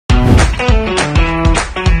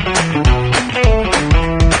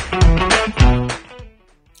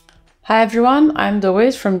Hi everyone, I'm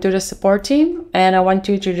Duda from Duda support team, and I want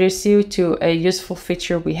to introduce you to a useful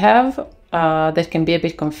feature we have that can be a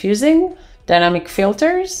bit confusing: dynamic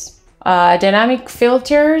filters. Dynamic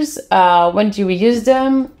filters, when do we use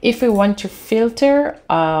them? If we want to filter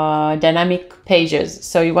dynamic pages.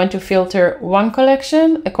 So you want to filter one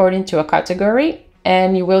collection according to a category,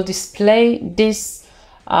 and you will display these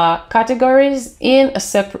categories in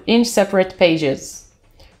separate pages.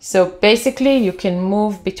 So basically you can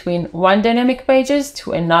move between one dynamic pages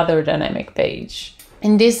to another dynamic page.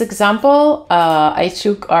 In this example, I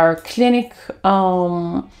took our clinic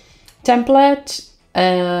template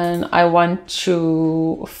and I want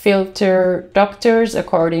to filter doctors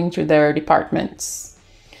according to their departments.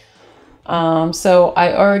 So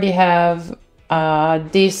I already have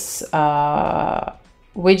this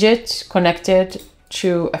widget connected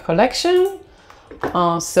to a collection.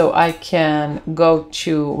 So I can go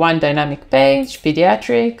to one dynamic page,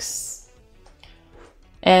 pediatrics,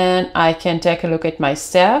 and I can take a look at my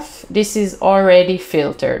staff. This is already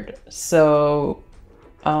filtered. So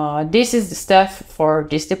this is the staff for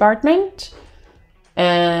this department.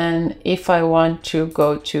 And if I want to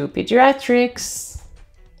go to pediatrics,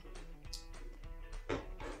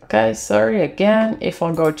 okay, sorry, again, if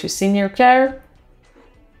I'll go to senior care,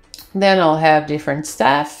 then I'll have different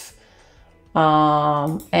staff.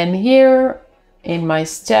 And here in my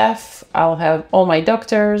staff, I'll have all my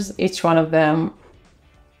doctors. Each one of them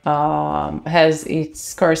has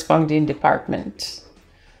its corresponding department.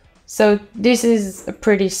 So this is a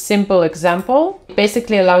pretty simple example. It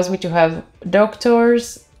basically allows me to have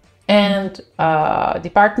doctors and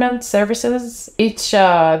department services. Each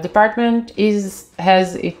department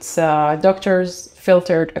has its doctors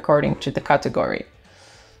filtered according to the category.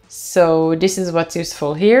 So this is what's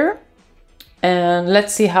useful here. And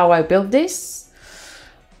let's see how I built this.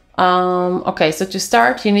 Okay, so to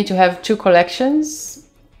start, you need to have two collections.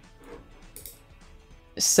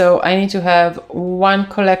 So I need to have one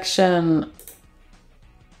collection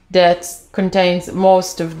that contains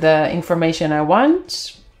most of the information I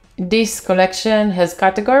want. This collection has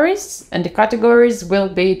categories, and the categories will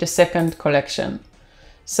be the second collection.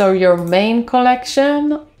 So your main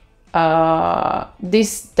collection,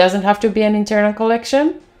 this doesn't have to be an internal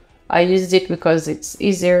collection. I used it because it's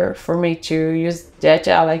easier for me to use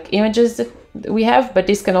data like images that we have, but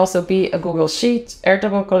this can also be a Google Sheet,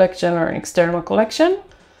 Airtable collection, or an external collection.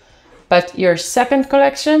 But your second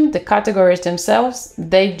collection, the categories themselves,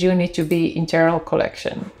 they do need to be internal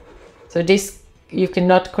collection. So this, you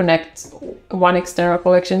cannot connect one external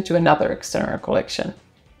collection to another external collection.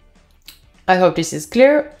 I hope this is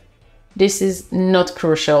clear. This is not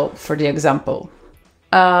crucial for the example.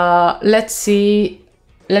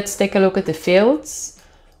 Let's take a look at the fields.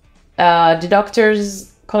 The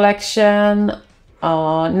doctor's collection,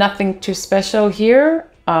 nothing too special here.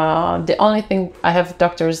 The only thing, I have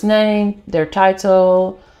doctor's name, their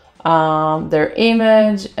title, their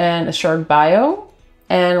image, and a short bio.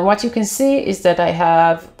 And what you can see is that I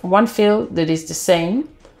have one field that is the same,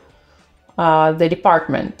 the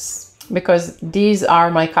departments, because these are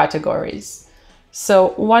my categories.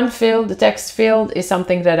 So one field, the text field, is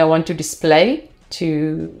something that I want to display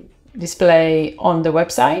on the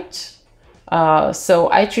website.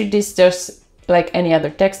 So I treat this just like any other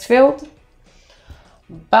text field.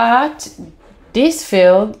 But this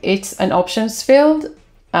field, it's an options field,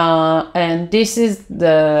 and this is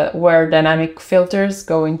where dynamic filters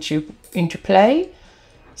go into play.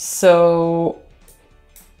 So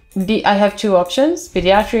I have two options: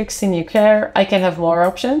 pediatrics, senior care. I can have more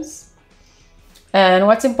options. And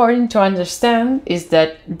what's important to understand is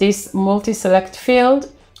that this multi-select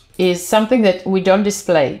field is something that we don't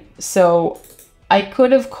display. So I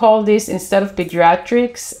could have called this, instead of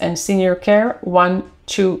pediatrics and senior care, 1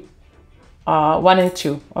 and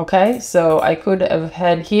 2. Okay, so I could have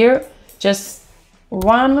had here just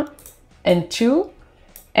 1 and 2,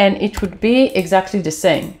 and it would be exactly the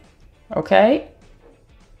same. Okay,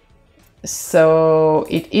 so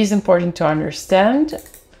it is important to understand.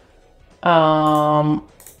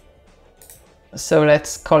 So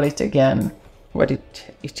let's call it again what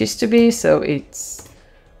it is to be. So it's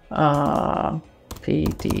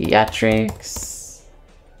pediatrics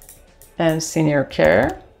and senior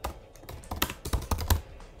care.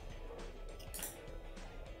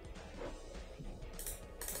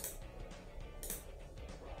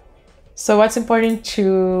 So what's important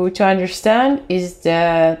to understand is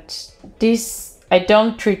that I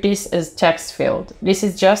don't treat this as text field. This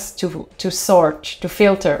is just to sort, to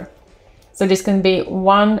filter. So this can be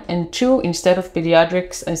 1 and 2 instead of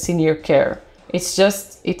pediatrics and senior care.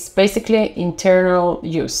 It's basically internal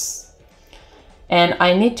use. And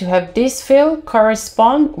I need to have this field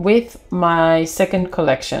correspond with my second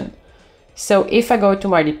collection. So if I go to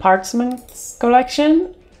my departments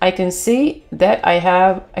collection, I can see that I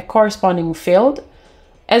have a corresponding field.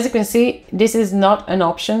 As you can see, this is not an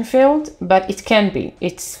option field, but it can be.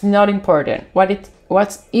 It's not important.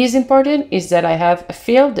 What is important is that I have a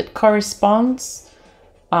field that corresponds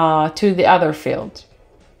to the other field.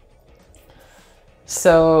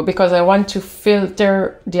 So because I want to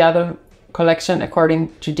filter the other collection according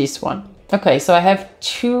to this one. Okay, so I have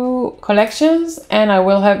 2 collections and I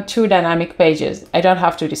will have 2 dynamic pages. I don't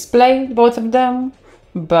have to display both of them,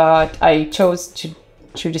 but I chose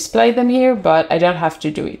to display them here, but I don't have to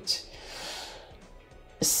do it.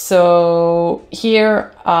 So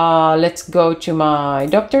here, let's go to my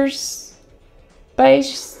doctors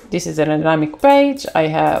page. This is a dynamic page. I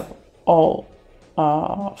have all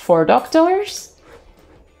 4 doctors.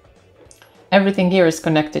 Everything here is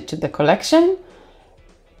connected to the collection,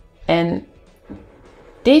 and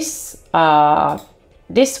this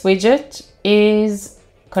widget is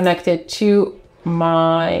connected to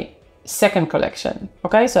my second collection.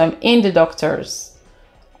 Okay, so I'm in the doctors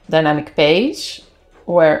dynamic page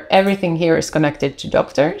where everything here is connected to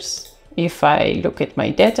doctors. If I look at my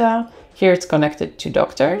data, here it's connected to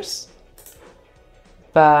doctors,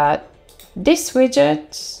 but this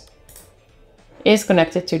widget is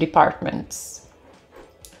connected to departments.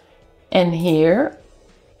 And here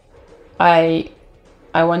I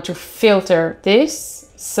want to filter this,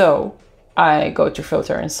 so I go to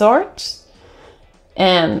filter and sort,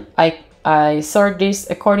 and I sort this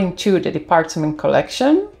according to the department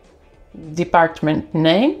collection, department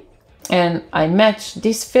name, and I match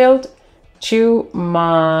this field to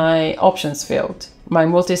my options field, my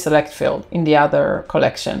multi-select field in the other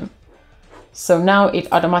collection. So now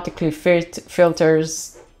it automatically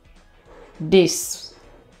filters this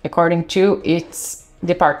according to its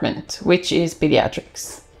department, which is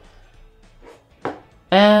pediatrics.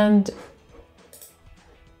 And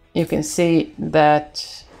you can see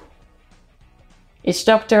that each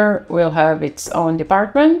doctor will have its own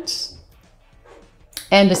department,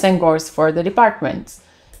 and the same goes for the departments.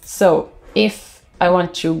 So if I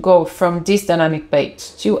want to go from this dynamic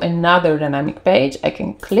page to another dynamic page, I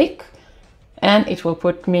can click and it will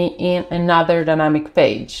put me in another dynamic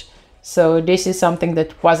page. So this is something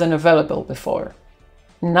that wasn't available before.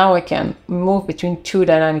 Now I can move between 2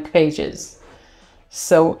 dynamic pages.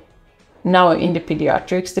 So now I'm in the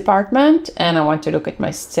pediatrics department and I want to look at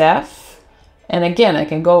my staff. And again, I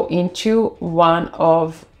can go into one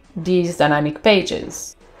of these dynamic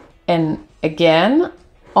pages. And again,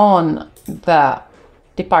 on the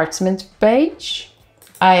department page,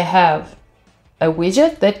 I have a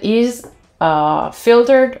widget that is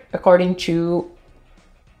filtered according to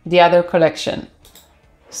the other collection.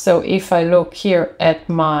 So if I look here at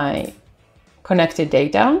my connected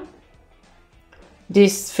data,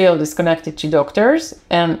 this field is connected to doctors,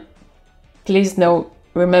 and please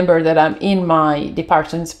remember that I'm in my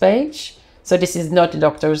departments page, so this is not the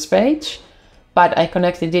doctors page, but I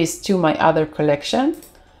connected this to my other collection.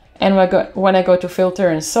 And when I go to filter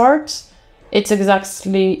and sort, it's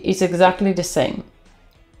exactly the same.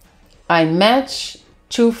 I match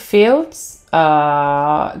 2 fields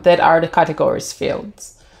that are the categories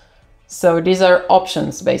fields. So these are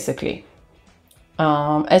options basically.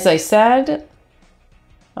 As I said,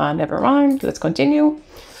 never mind, let's continue.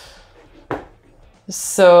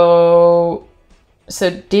 So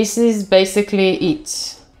this is basically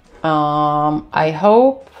it. I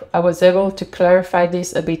hope I was able to clarify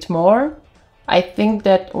this a bit more. I think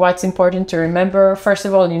that what's important to remember, first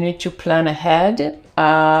of all, you need to plan ahead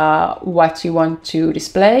what you want to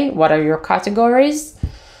display, what are your categories.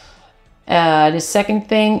 The second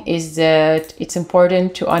thing is that it's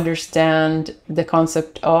important to understand the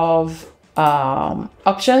concept of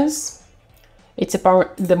options. It's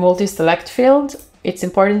about the multi-select field. It's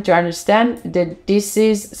important to understand that this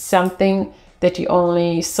is something that you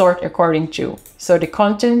only sort according to. So the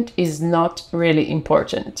content is not really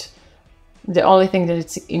important. The only thing that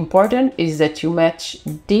is important is that you match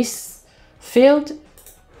this field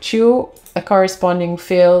to a corresponding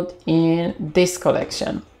field in this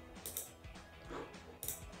collection.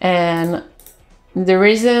 And the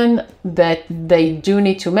reason that they do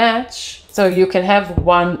need to match, so you can have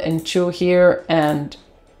 1 and 2 here and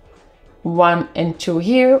 1 and 2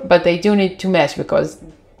 here, but they do need to match because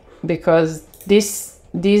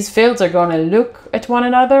these fields are going to look at one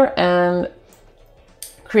another and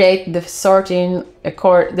create the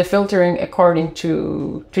filtering according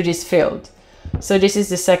to this field. So this is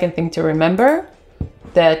the second thing to remember,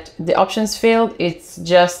 that the options field, it's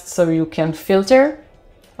just so you can filter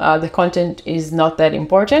the content is not that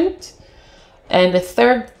important. And the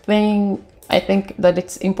third thing I think that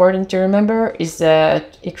it's important to remember is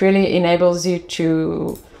that it really enables you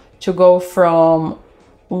to go from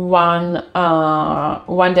one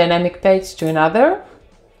dynamic page to another.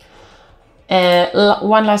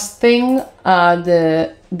 One last thing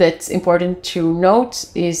that's important to note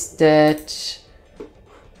is that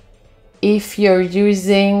if you're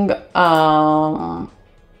using a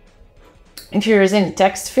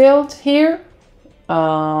text field here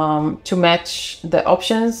to match the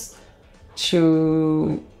options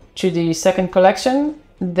to the second collection,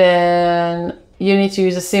 then you need to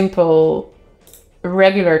use a simple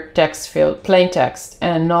regular text field, plain text,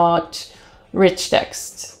 and not rich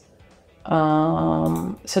text.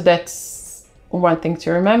 So that's one thing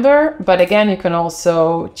to remember. But again, you can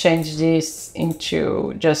also change this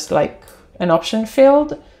into just like an option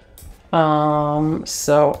field.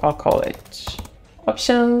 So I'll call it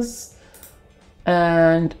options,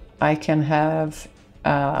 and I can have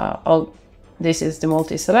this is the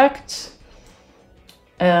multi-select,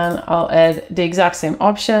 and I'll add the exact same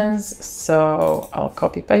options. So I'll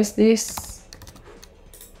copy paste this.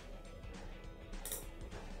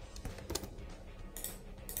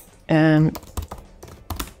 And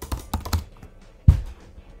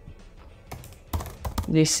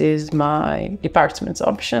this is my department's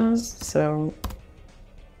options. So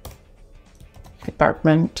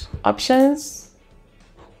department options.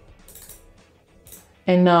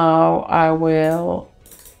 And now I will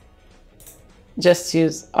just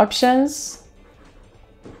use options.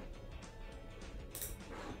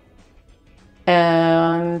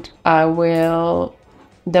 And I will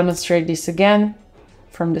demonstrate this again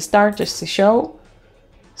from the start just to show.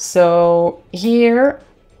 So here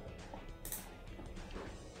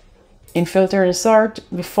in filter and sort,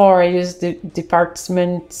 before I use the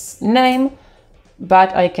department's name,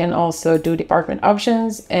 but I can also do department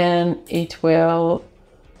options and it will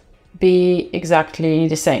be exactly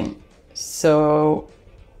the same. So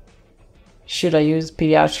should I use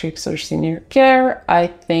pediatrics or senior care? I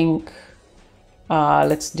think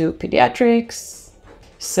let's do pediatrics.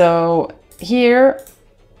 So here,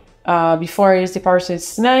 before I use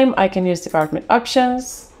department's name, I can use department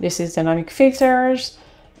options. This is dynamic filters,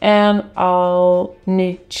 and I'll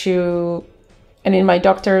need to, and in my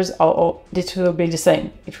doctors, this will be the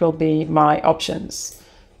same. It will be my options.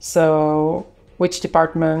 So which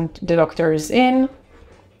department the doctor is in.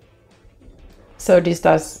 So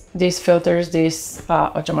this filters this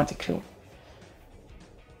automatically.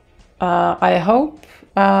 I hope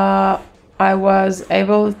I was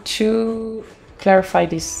able to clarify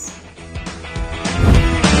this.